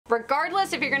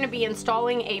Regardless if you're going to be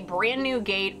installing a brand new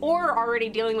gate or already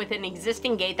dealing with an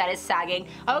existing gate that is sagging,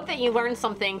 I hope that you learned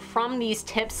something from these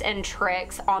tips and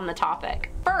tricks on the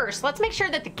topic. First, let's make sure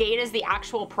that the gate is the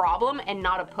actual problem and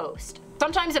not a post.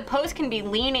 Sometimes a post can be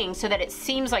leaning so that it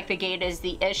seems like the gate is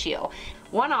the issue.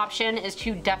 One option is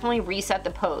to definitely reset the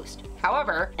post.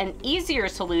 However, an easier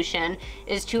solution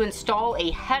is to install a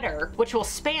header which will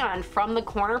span from the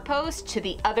corner post to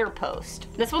the other post.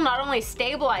 This will not only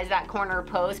stabilize that corner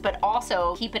post, but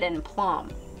also keep it in plumb.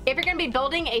 If you're going to be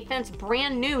building a fence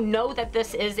brand new, know that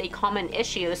this is a common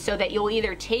issue so that you'll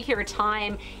either take your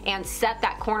time and set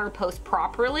that corner post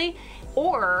properly,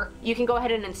 or you can go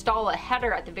ahead and install a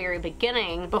header at the very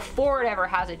beginning before it ever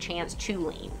has a chance to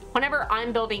lean. Whenever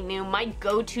I'm building new, my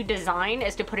go-to design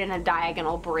is to put in a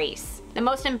diagonal brace. The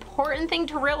most important thing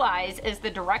to realize is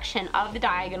the direction of the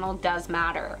diagonal does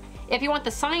matter. If you want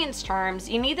the science terms,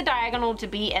 you need the diagonal to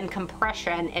be in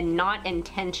compression and not in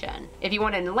tension. If you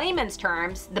want it in layman's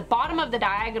terms, the bottom of the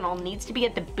diagonal needs to be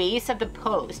at the base of the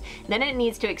post, then it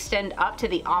needs to extend up to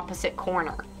the opposite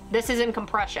corner. This is in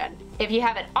compression. If you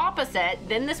have it opposite,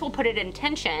 then this will put it in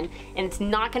tension and it's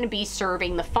not going to be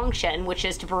serving the function, which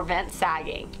is to prevent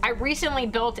sagging. I recently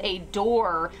built a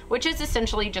door, which is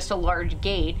essentially just a large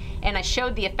gate, and I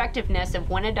showed the effectiveness of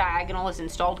when a diagonal is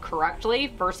installed correctly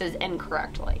versus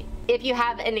incorrectly. If you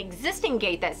have an existing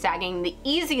gate that's sagging, the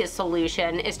easiest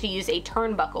solution is to use a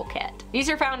turnbuckle kit. These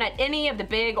are found at any of the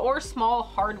big or small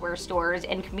hardware stores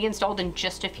and can be installed in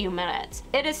just a few minutes.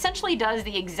 It essentially does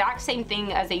the exact same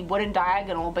thing as a wooden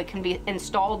diagonal, but can be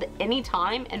installed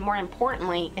anytime, and more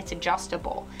importantly, it's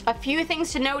adjustable. A few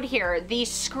things to note here: these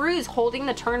screws holding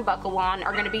the turnbuckle on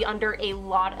are going to be under a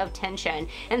lot of tension,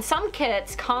 and some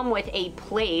kits come with a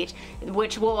plate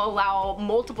which will allow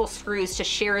multiple screws to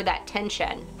share that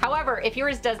tension. However, if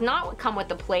yours does not come with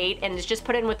the plate and is just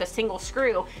put in with a single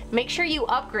screw, make sure you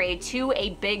upgrade to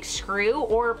a big screw,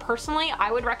 or personally,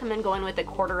 I would recommend going with a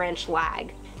 1/4 inch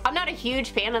lag. I'm not a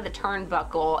huge fan of the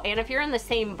turnbuckle, and if you're in the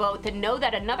same boat, then know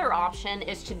that another option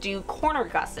is to do corner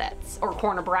gussets or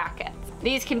corner brackets.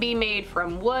 These can be made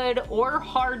from wood or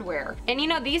hardware. And you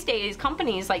know, these days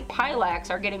companies like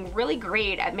Pylex are getting really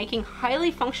great at making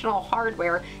highly functional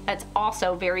hardware that's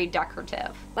also very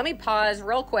decorative. Let me pause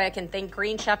real quick and thank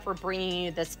Green Chef for bringing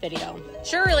you this video.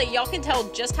 Surely y'all can tell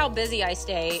just how busy I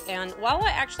stay, and while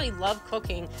I actually love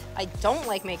cooking, I don't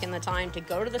like making the time to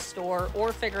go to the store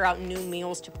or figure out new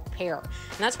meals to prepare.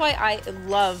 And that's why I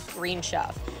love Green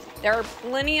Chef. There are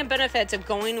plenty of benefits of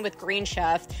going with Green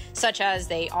Chef, such as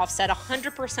they offset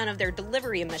 100% of their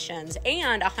delivery emissions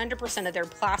and 100% of their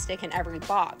plastic in every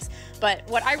box. But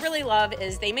what I really love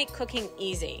is they make cooking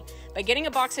easy. By getting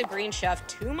a box of Green Chef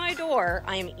to my door,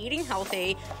 I am eating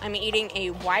healthy, I'm eating a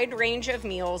wide range of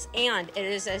meals, and it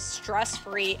is as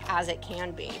stress-free as it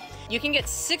can be. You can get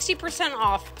 60%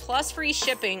 off plus free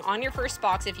shipping on your first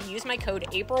box if you use my code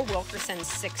April Wilkerson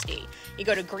 60. You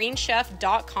go to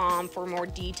greenchef.com for more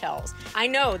details. I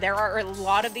know there are a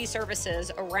lot of these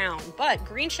services around, but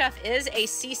Green Chef is a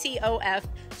CCOF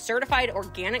certified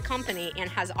organic company and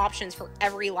has options for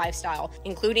every lifestyle,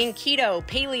 including keto,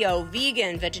 paleo,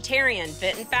 vegan, vegetarian,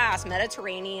 fit and fast,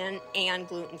 Mediterranean, and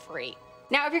gluten-free.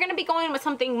 Now, if you're going to be going with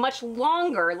something much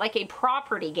longer, like a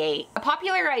property gate, a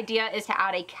popular idea is to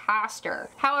add a caster.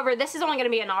 However, this is only going to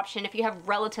be an option if you have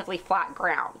relatively flat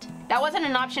ground. That wasn't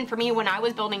an option for me when I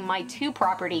was building my 2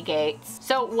 property gates,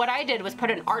 so what I did was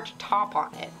put an arched top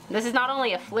on it. This is not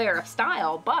only a flair of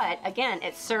style, but again,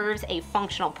 it serves a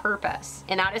functional purpose,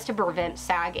 and that is to prevent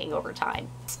sagging over time.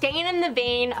 Staying in the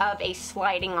vein of a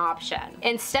sliding option,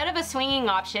 instead of a swinging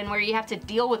option where you have to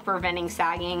deal with preventing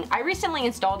sagging, I recently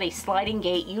installed a sliding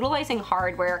gate utilizing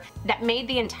hardware that made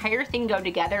the entire thing go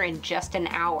together in just an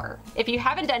hour. If you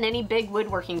haven't done any big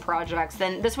woodworking projects,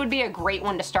 then this would be a great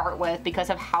one to start with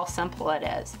because of how simple it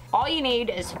is. All you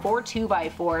need is 4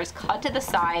 2x4s cut to the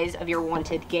size of your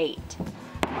wanted gate.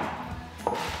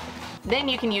 Then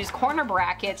you can use corner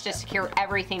brackets to secure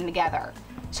everything together.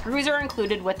 Screws are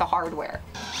included with the hardware.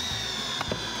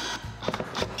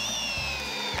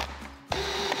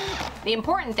 The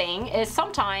important thing is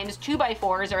sometimes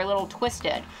 2x4s are a little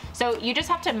twisted, so you just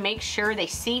have to make sure they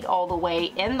seat all the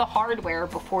way in the hardware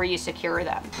before you secure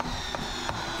them.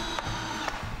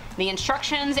 The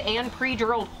instructions and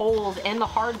pre-drilled holes in the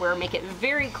hardware make it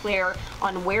very clear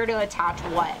on where to attach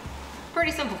what.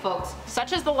 Pretty simple, folks,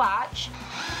 such as the latch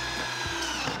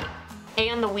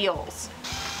and the wheels.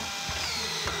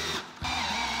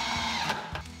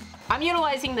 I'm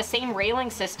utilizing the same railing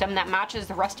system that matches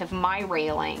the rest of my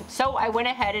railing, so I went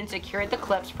ahead and secured the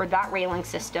clips for that railing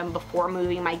system before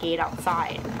moving my gate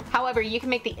outside. However, you can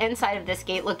make the inside of this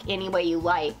gate look any way you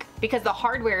like, because the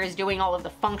hardware is doing all of the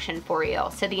function for you,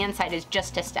 so the inside is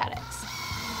just aesthetics.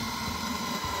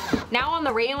 Now on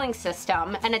the railing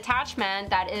system, an attachment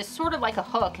that is sort of like a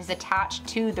hook is attached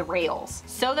to the rails,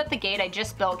 so that the gate I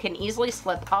just built can easily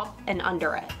slip up and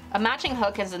under it. A matching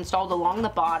hook is installed along the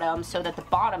bottom so that the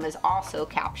bottom is also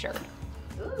captured.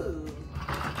 Ooh.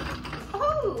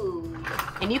 Ooh.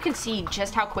 And you can see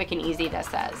just how quick and easy this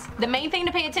is. The main thing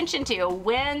to pay attention to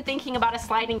when thinking about a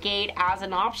sliding gate as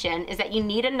an option is that you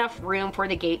need enough room for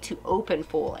the gate to open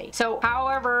fully. So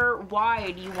however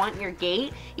wide you want your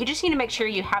gate, you just need to make sure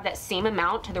you have that same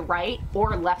amount to the right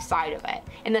or left side of it.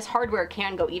 And this hardware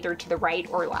can go either to the right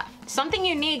or left. Something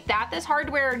unique that this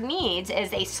hardware needs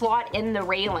is a slot in the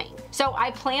railing. So I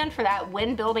planned for that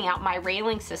when building out my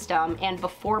railing system and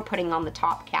before putting on the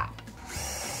top cap.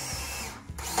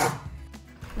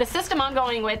 The system I'm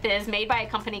going with is made by a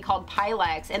company called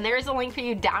Pylex, and there's a link for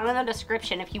you down in the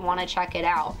description if you want to check it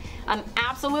out. I'm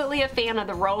absolutely a fan of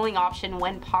the rolling option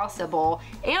when possible,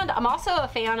 and I'm also a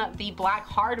fan of the black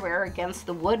hardware against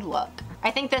the wood look. I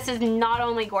think this is not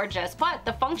only gorgeous, but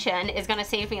the function is going to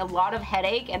save me a lot of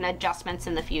headache and adjustments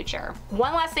in the future.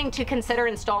 One last thing to consider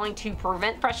installing to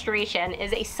prevent frustration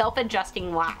is a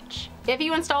self-adjusting latch. If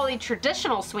you install a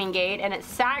traditional swing gate and it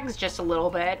sags just a little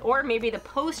bit, or maybe the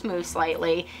post moves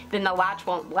slightly, then the latch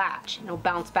won't latch, it'll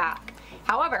bounce back.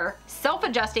 However,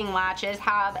 self-adjusting latches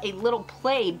have a little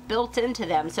play built into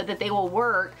them so that they will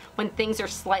work when things are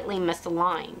slightly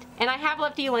misaligned. And I have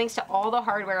left you links to all the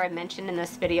hardware I mentioned in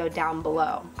this video down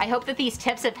below. I hope that these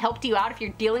tips have helped you out if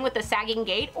you're dealing with a sagging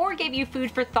gate, or gave you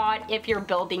food for thought if you're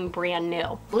building brand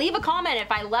new. Leave a comment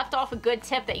if I left off a good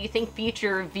tip that you think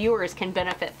future viewers can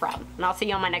benefit from. And I'll see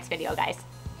you on my next video, guys.